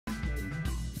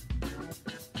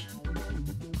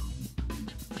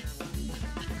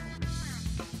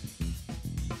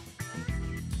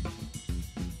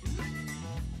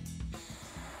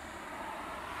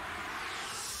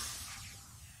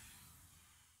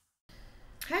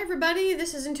everybody,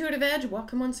 this is IntuitiveEdge.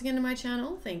 Welcome once again to my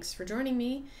channel. Thanks for joining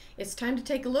me. It's time to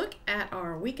take a look at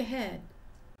our week ahead.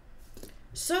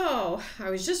 So, I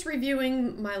was just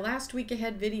reviewing my last week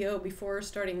ahead video before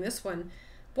starting this one.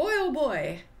 Boy oh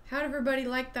boy, how'd everybody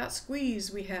like that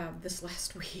squeeze we have this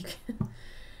last week?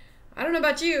 I don't know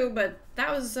about you, but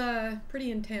that was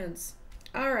pretty intense.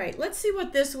 Alright, let's see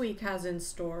what this week has in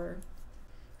store.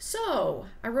 So,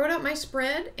 I wrote out my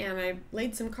spread and I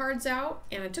laid some cards out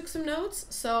and I took some notes,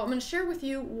 so I'm going to share with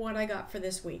you what I got for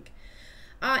this week.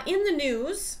 In the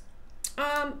news,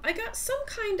 I got some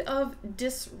kind of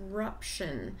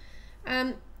disruption.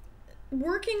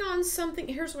 Working on something,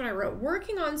 here's what I wrote.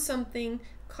 Working on something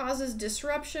causes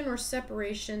disruption or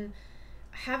separation,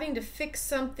 having to fix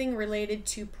something related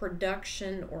to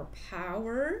production or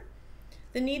power.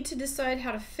 The need to decide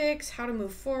how to fix, how to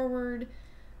move forward.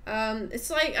 It's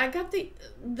like I got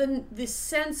the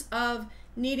sense of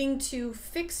needing to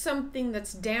fix something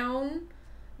that's down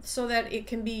so that it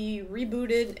can be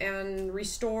rebooted and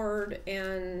restored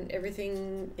and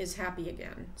everything is happy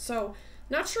again. So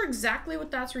not sure exactly what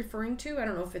that's referring to. I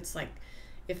don't know if it's like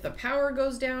if the power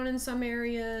goes down in some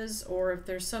areas or if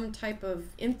there's some type of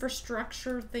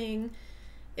infrastructure thing.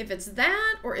 If it's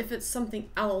that or if it's something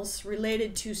else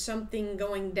related to something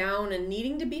going down and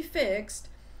needing to be fixed.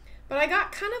 But I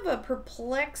got kind of a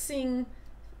perplexing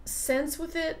sense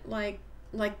with it, like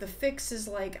the fix is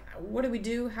like, what do we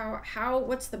do?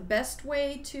 What's the best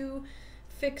way to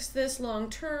fix this long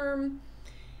term?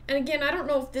 And again, I don't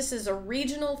know if this is a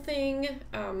regional thing.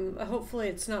 Hopefully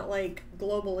it's not like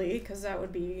globally, because that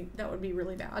would be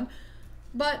really bad.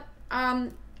 But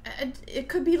it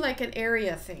could be like an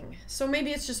area thing. So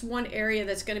maybe it's just one area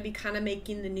that's going to be kind of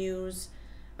making the news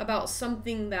about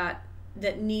something that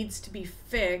needs to be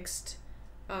fixed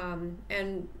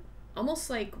and almost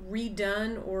like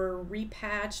redone or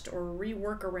repatched or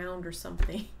rework around or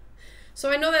something.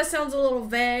 So I know that sounds a little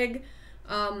vague.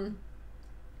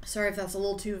 Sorry if that's a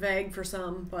little too vague for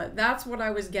some, but that's what I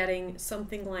was getting,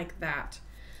 something like that.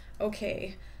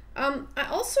 Okay. I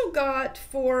also got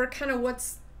for kind of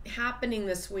what's happening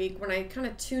this week when I kind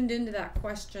of tuned into that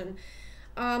question.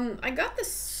 I got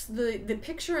the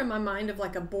picture in my mind of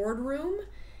like a boardroom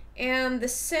and the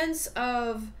sense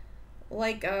of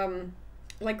like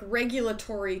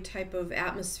regulatory type of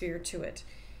atmosphere to it.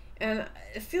 And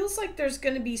it feels like there's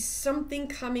going to be something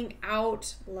coming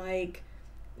out, like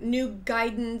new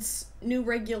guidance, new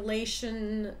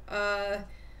regulation,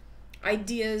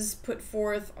 ideas put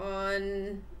forth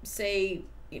on, say,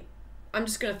 I'm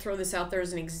just going to throw this out there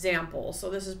as an example, so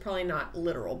this is probably not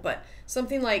literal, but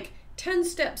something like 10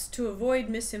 steps to avoid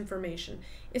misinformation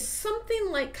is something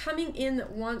like coming in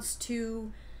that wants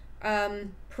to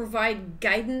provide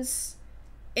guidance,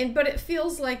 but it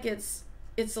feels like it's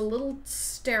a little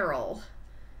sterile,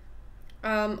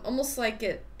 almost like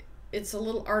it's a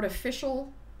little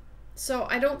artificial. So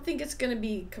I don't think it's going to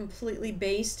be completely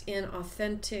based in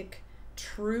authentic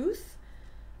truth.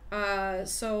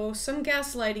 So some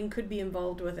gaslighting could be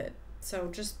involved with it. So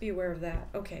just be aware of that.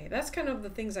 Okay, that's kind of the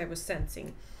things I was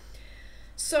sensing.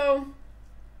 So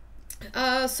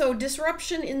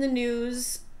disruption in the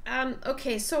news.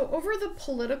 Okay, so over the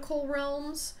political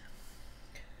realms,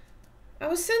 I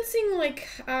was sensing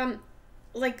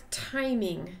like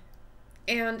timing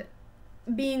and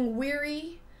being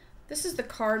weary. This is the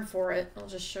card for it. I'll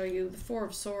just show you the Four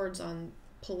of Swords on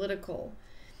political.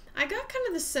 I got kind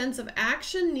of the sense of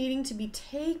action needing to be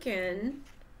taken,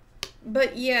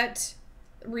 but yet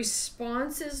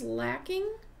response is lacking.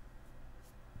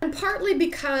 And partly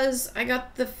because I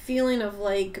got the feeling of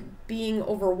like being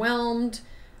overwhelmed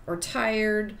or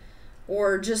tired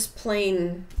or just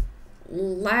plain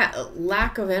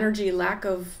lack of energy, lack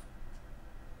of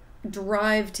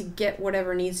drive to get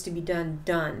whatever needs to be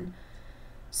done.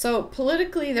 So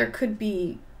politically there could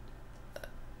be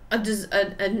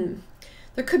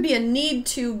there could be a need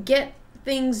to get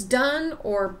things done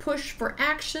or push for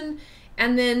action,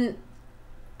 and then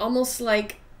almost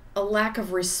like a lack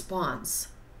of response.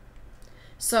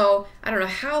 So I don't know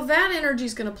how that energy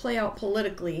is going to play out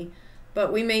politically,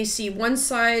 but we may see one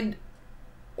side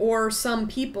or some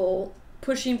people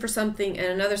pushing for something and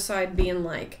another side being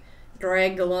like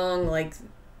dragged along like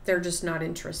they're just not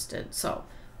interested. So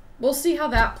we'll see how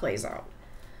that plays out.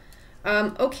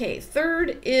 Okay,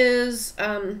 third is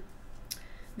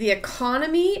the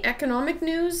economic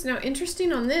news. Now,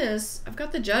 interesting on this, I've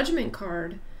got the Judgment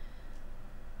card.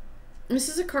 This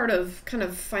is a card of kind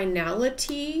of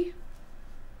finality.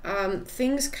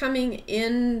 Things coming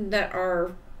in that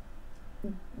are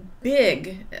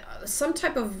big, some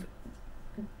type of,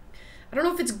 I don't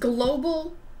know if it's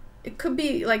global, it could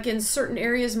be like in certain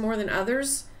areas more than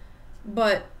others,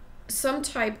 but some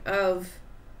type of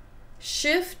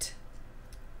shift,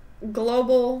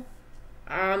 global,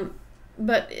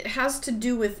 but it has to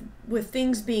do with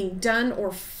things being done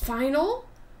or final,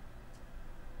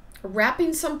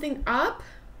 wrapping something up.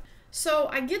 So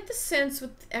I get the sense,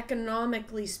 with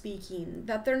economically speaking,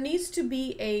 that there needs to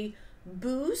be a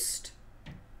boost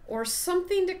or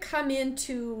something to come in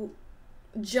to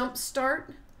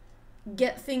jumpstart,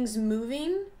 get things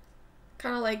moving,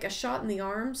 kind of like a shot in the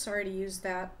arm. Sorry to use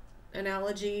that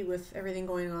analogy with everything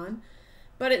going on,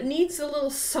 but it needs a little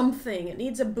something. It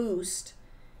needs a boost,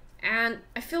 and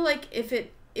I feel like if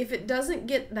it doesn't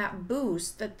get that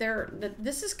boost, that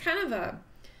this is kind of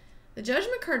the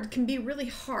Judgment card can be really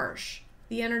harsh,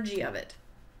 the energy of it.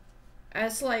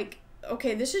 It's like,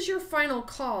 okay, this is your final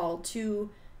call to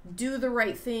do the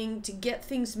right thing, to get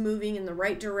things moving in the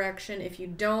right direction. If you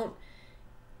don't,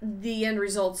 the end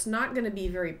result's not going to be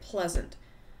very pleasant.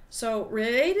 So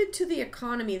related to the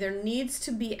economy, there needs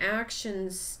to be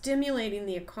actions stimulating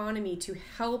the economy to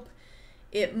help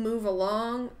it move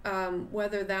along,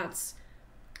 whether that's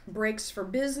breaks for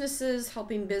businesses,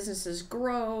 helping businesses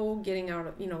grow, getting out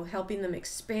of, helping them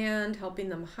expand, helping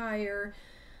them hire.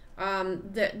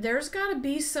 There's got to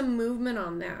be some movement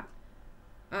on that.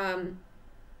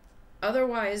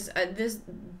 Otherwise,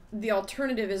 the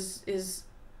alternative is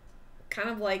kind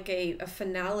of like a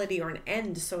finality or an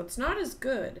end, so it's not as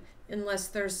good unless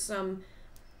there's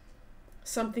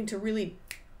something to really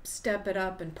step it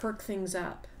up and perk things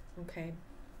up. Okay.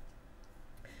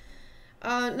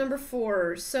 Number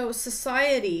 4, so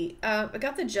society. I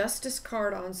got the Justice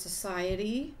card on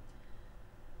society.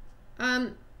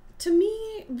 To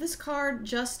me, this card,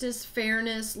 justice,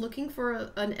 fairness, looking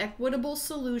for an equitable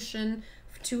solution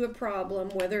to a problem,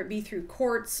 whether it be through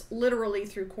courts, literally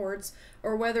through courts,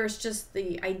 or whether it's just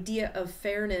the idea of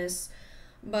fairness.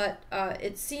 But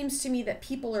it seems to me that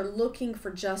people are looking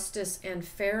for justice and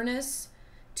fairness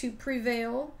to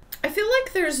prevail. I feel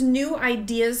like there's new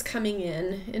ideas coming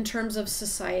in terms of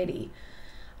society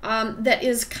that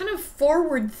is kind of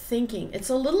forward thinking. It's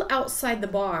a little outside the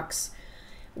box.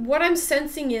 What I'm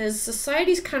sensing is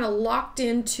society's kind of locked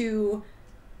into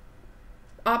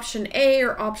option A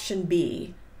or option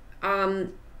B,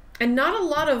 and not a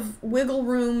lot of wiggle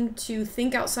room to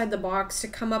think outside the box, to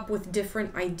come up with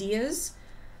different ideas.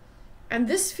 And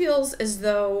this feels as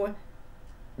though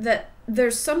that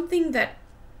there's something that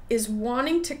is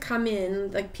wanting to come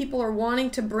in, like people are wanting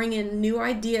to bring in new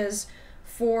ideas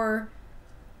for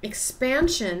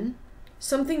expansion,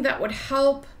 something that would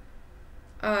help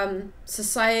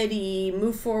society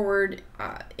move forward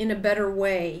in a better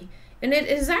way. And it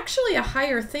is actually a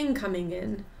higher thing coming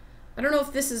in. I don't know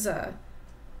if this is a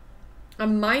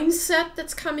mindset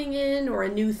that's coming in, or a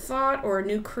new thought, or a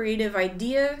new creative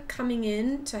idea coming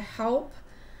in to help.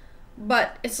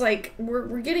 But it's like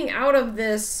we're getting out of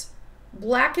this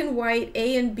black and white,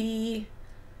 A and B,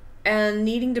 and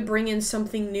needing to bring in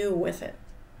something new with it.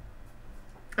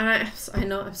 And I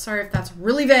know, I'm sorry if that's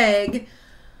really vague.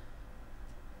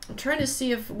 I'm trying to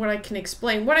see what I can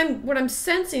explain. What I'm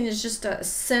sensing is just a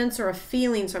sense or a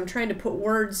feeling, so I'm trying to put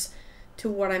words to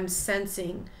what I'm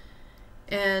sensing.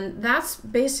 And that's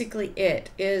basically it,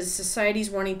 is society's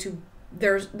wanting to,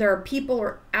 there are people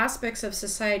or aspects of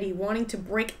society wanting to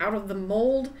break out of the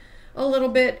mold a little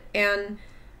bit, and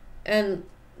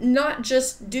not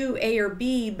just do A or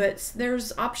B, but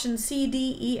there's option C,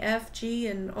 D, E, F, G,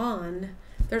 and on.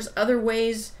 There's other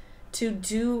ways to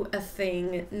do a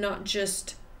thing, not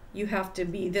just you have to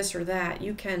be this or that.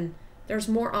 There's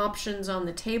more options on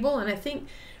the table, and I think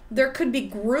there could be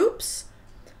groups,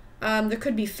 there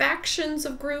could be factions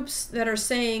of groups that are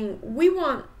saying, we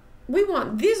want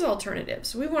these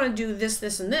alternatives. We want to do this,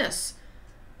 this, and this.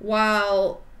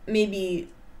 While maybe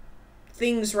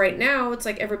things right now, it's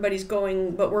like everybody's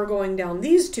going, but we're going down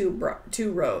these two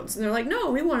roads. And they're like, no,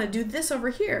 we want to do this over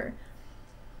here.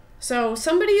 So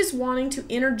somebody is wanting to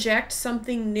interject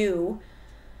something new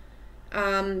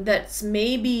that's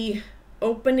maybe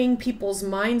opening people's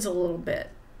minds a little bit,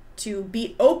 to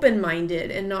be open-minded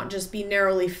and not just be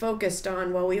narrowly focused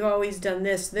on, well, we've always done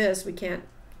this, we can't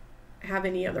have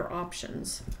any other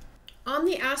options. On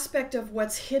the aspect of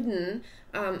what's hidden,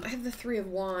 I have the 3 of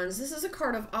Wands. This is a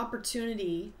card of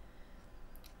opportunity.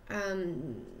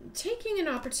 Taking an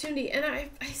opportunity, and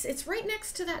it's right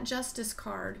next to that Justice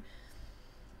card.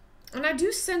 And I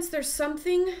do sense there's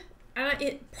something,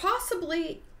 it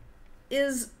possibly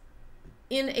is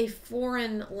in a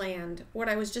foreign land, what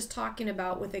I was just talking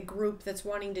about with a group that's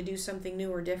wanting to do something new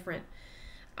or different.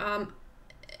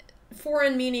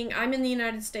 Foreign meaning I'm in the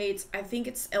United States, I think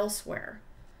it's elsewhere.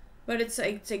 but it's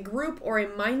a group or a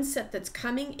mindset that's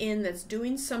coming in, that's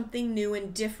doing something new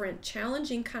and different,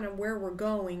 challenging kind of where we're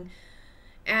going.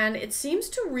 And it seems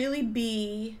to really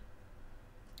be,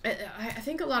 I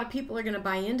think a lot of people are going to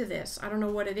buy into this. I don't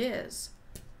know what it is,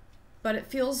 but it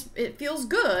feels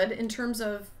good in terms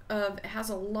of it has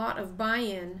a lot of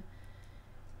buy-in.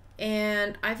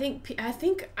 And I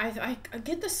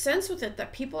get the sense with it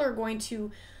that people are going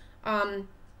to,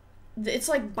 it's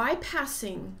like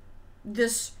bypassing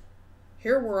this,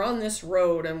 here we're on this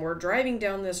road and we're driving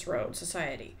down this road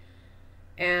society.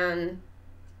 And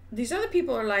these other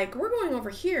people are like, we're going over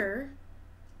here.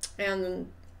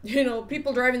 And, you know,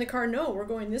 people driving the car, no, we're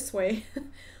going this way.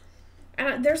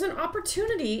 And there's an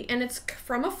opportunity, and it's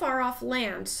from a far off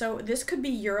land. So this could be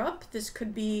Europe, this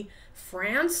could be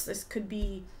France, this could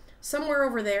be somewhere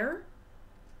over there,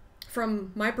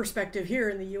 from my perspective here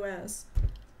in the US.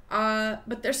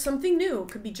 But there's something new. It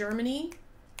could be Germany.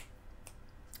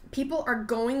 People are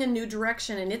going a new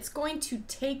direction, and it's going to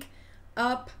take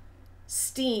up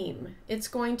steam. It's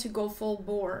going to go full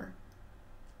bore.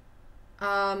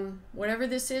 Whatever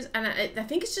this is, and I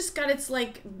think it's just got its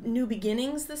like new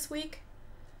beginnings this week.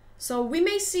 So we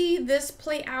may see this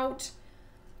play out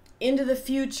into the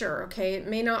future, okay? It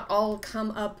may not all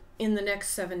come up in the next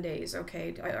 7 days,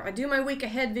 okay? I do my week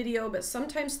ahead video, but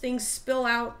sometimes things spill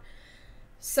out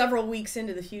several weeks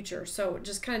into the future. So it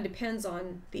just kind of depends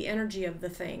on the energy of the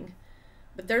thing.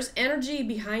 But there's energy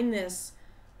behind this,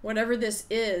 whatever this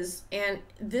is, and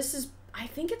this is, I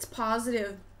think it's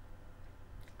positive.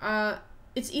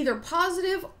 It's either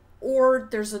positive, or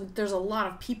there's a lot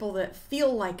of people that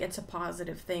feel like it's a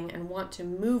positive thing and want to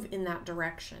move in that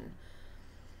direction.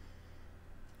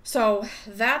 So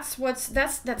that's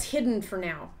hidden for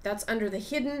now. That's under the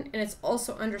hidden, and it's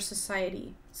also under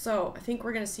society. So I think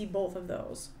we're going to see both of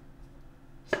those.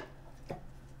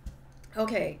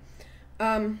 Okay.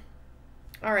 All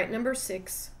right, number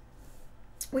 6.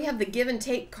 We have the give and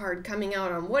take card coming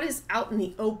out on what is out in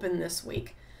the open this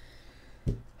week.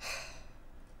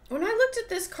 When I looked at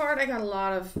this card, I got a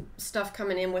lot of stuff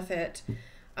coming in with it.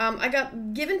 I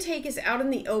got give and take is out in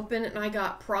the open, and I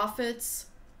got profits,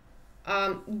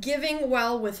 giving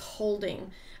while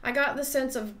withholding. I got the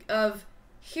sense of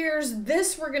here's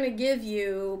this we're going to give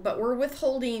you, but we're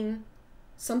withholding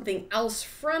something else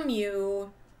from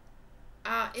you.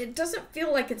 It doesn't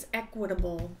feel like it's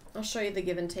equitable. I'll show you the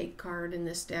give and take card in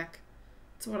this deck.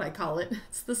 That's what I call it.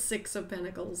 It's the 6 of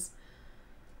Pentacles.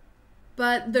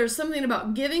 But there's something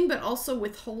about giving, but also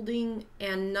withholding,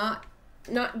 and not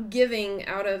giving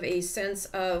out of a sense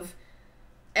of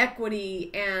equity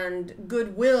and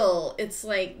goodwill. It's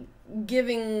like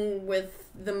giving with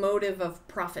the motive of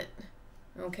profit,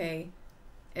 okay?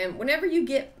 And whenever you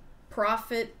get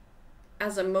profit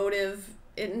as a motive,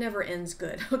 it never ends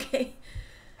good, okay?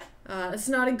 It's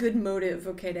not a good motive,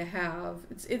 okay, to have.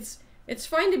 It's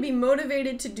fine to be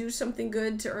motivated to do something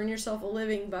good to earn yourself a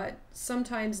living, but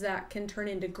sometimes that can turn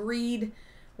into greed,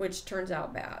 which turns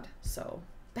out bad. So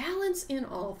balance in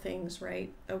all things,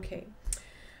 right? Okay.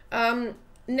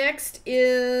 Next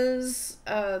is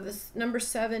this number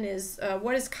 7 is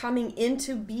what is coming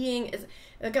into being.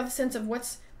 I got the sense of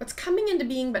what's coming into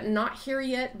being, but not here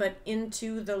yet, but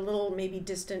into the little maybe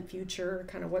distant future,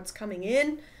 kind of what's coming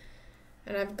in.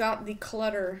 And I've got the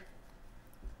clutter.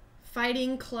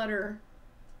 Fighting clutter,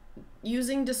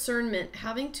 using discernment,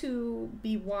 having to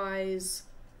be wise.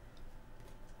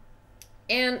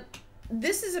 And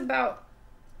this is about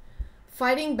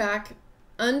fighting back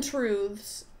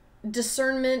untruths,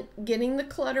 discernment, getting the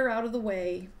clutter out of the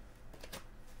way.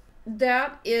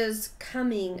 That is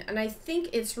coming, and I think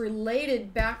it's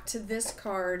related back to this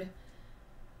card,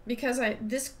 because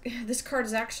this card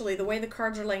is actually the way the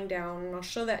cards are laying down, and I'll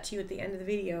show that to you at the end of the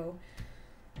video.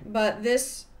 But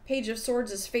this Page of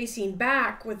Swords is facing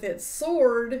back with its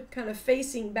sword kind of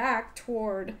facing back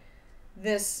toward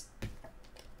this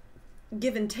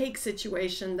give and take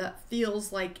situation that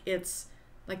feels like it's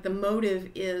like the motive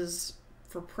is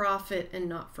for profit and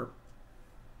not for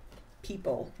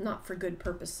people, not for good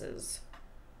purposes.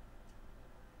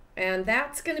 And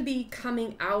that's going to be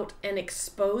coming out and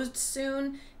exposed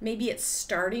soon. Maybe it's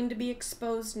starting to be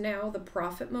exposed now, the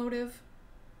profit motive.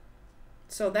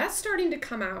 So that's starting to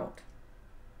come out.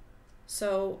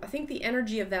 So I think the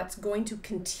energy of that's going to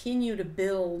continue to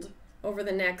build over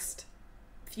the next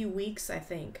few weeks, I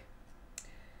think.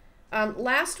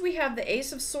 Last, we have the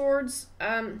Ace of Swords,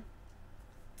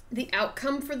 the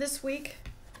outcome for this week.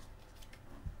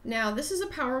 Now, this is a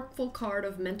powerful card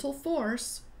of mental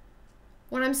force.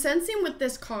 What I'm sensing with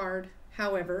this card,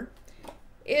 however,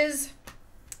 is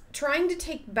trying to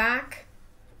take back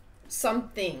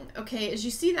something. Okay, as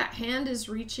you see, that hand is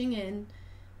reaching in,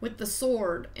 with the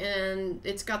sword, and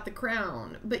it's got the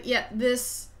crown, but yet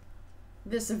this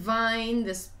vine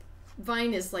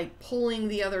is like pulling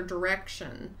the other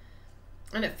direction,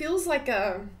 and it feels like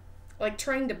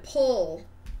trying to pull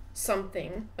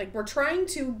something, like we're trying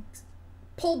to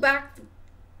pull back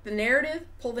the narrative,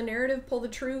 pull the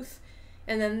truth,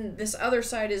 and then this other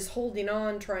side is holding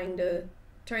on, trying to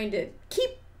keep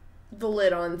the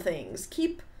lid on things,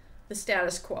 keep the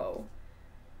status quo.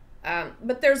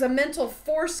 But there's a mental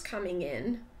force coming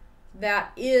in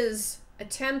that is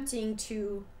attempting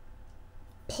to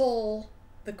pull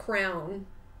the crown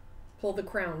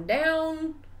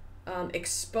down,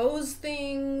 expose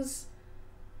things,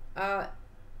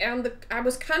 and I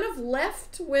was kind of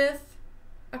left with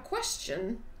a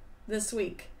question this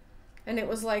week, and it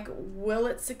was like, will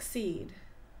it succeed?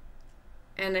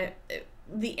 And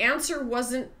the answer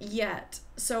wasn't yet.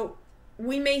 So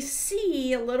we may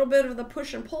see a little bit of the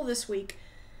push and pull this week,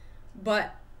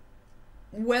 but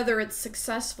whether it's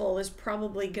successful is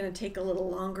probably going to take a little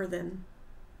longer than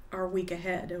our week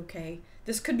ahead, okay?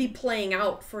 This could be playing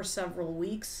out for several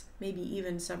weeks, maybe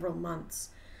even several months.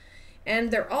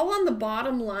 And they're all on the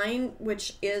bottom line,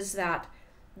 which is that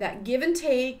give and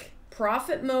take,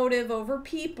 profit motive over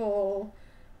people,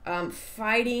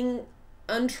 fighting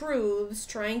untruths,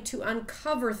 trying to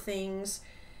uncover things,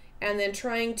 and then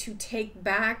trying to take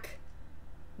back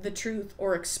the truth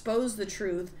or expose the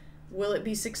truth. Will it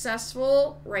be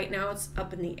successful? Right now it's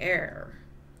up in the air.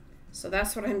 So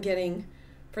that's what I'm getting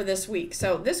for this week.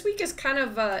 So this week is kind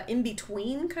of a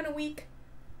in-between kind of week.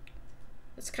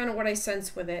 That's kind of what I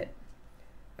sense with it.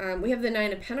 We have the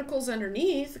Nine of Pentacles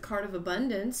underneath, the card of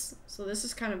abundance. So this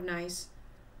is kind of nice.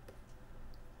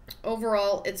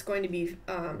 Overall, it's going to be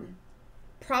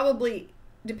probably,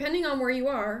 depending on where you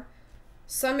are,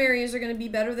 some areas are going to be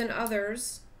better than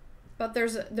others, but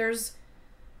there's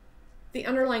the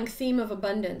underlying theme of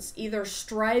abundance, either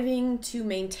striving to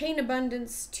maintain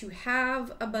abundance, to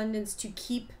have abundance, to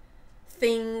keep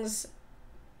things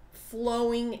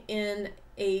flowing in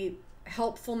a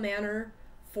helpful manner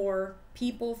for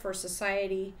people, for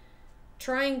society,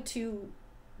 trying to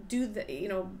do the,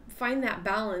 find that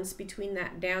balance between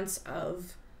that dance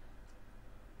of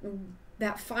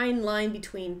that fine line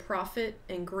between profit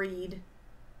and greed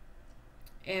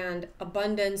and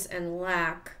abundance and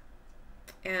lack,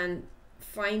 and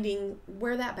finding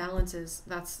where that balance is.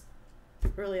 That's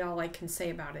really all I can say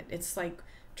about it. It's like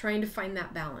trying to find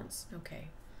that balance. Okay.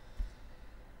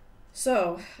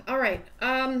 So, all right.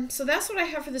 So that's what I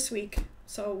have for this week.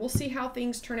 So we'll see how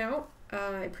things turn out.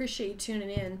 I appreciate you tuning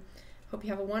in. Hope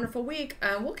you have a wonderful week.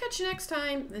 We'll catch you next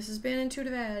time. This has been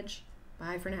Intuitive Edge.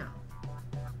 Bye for now.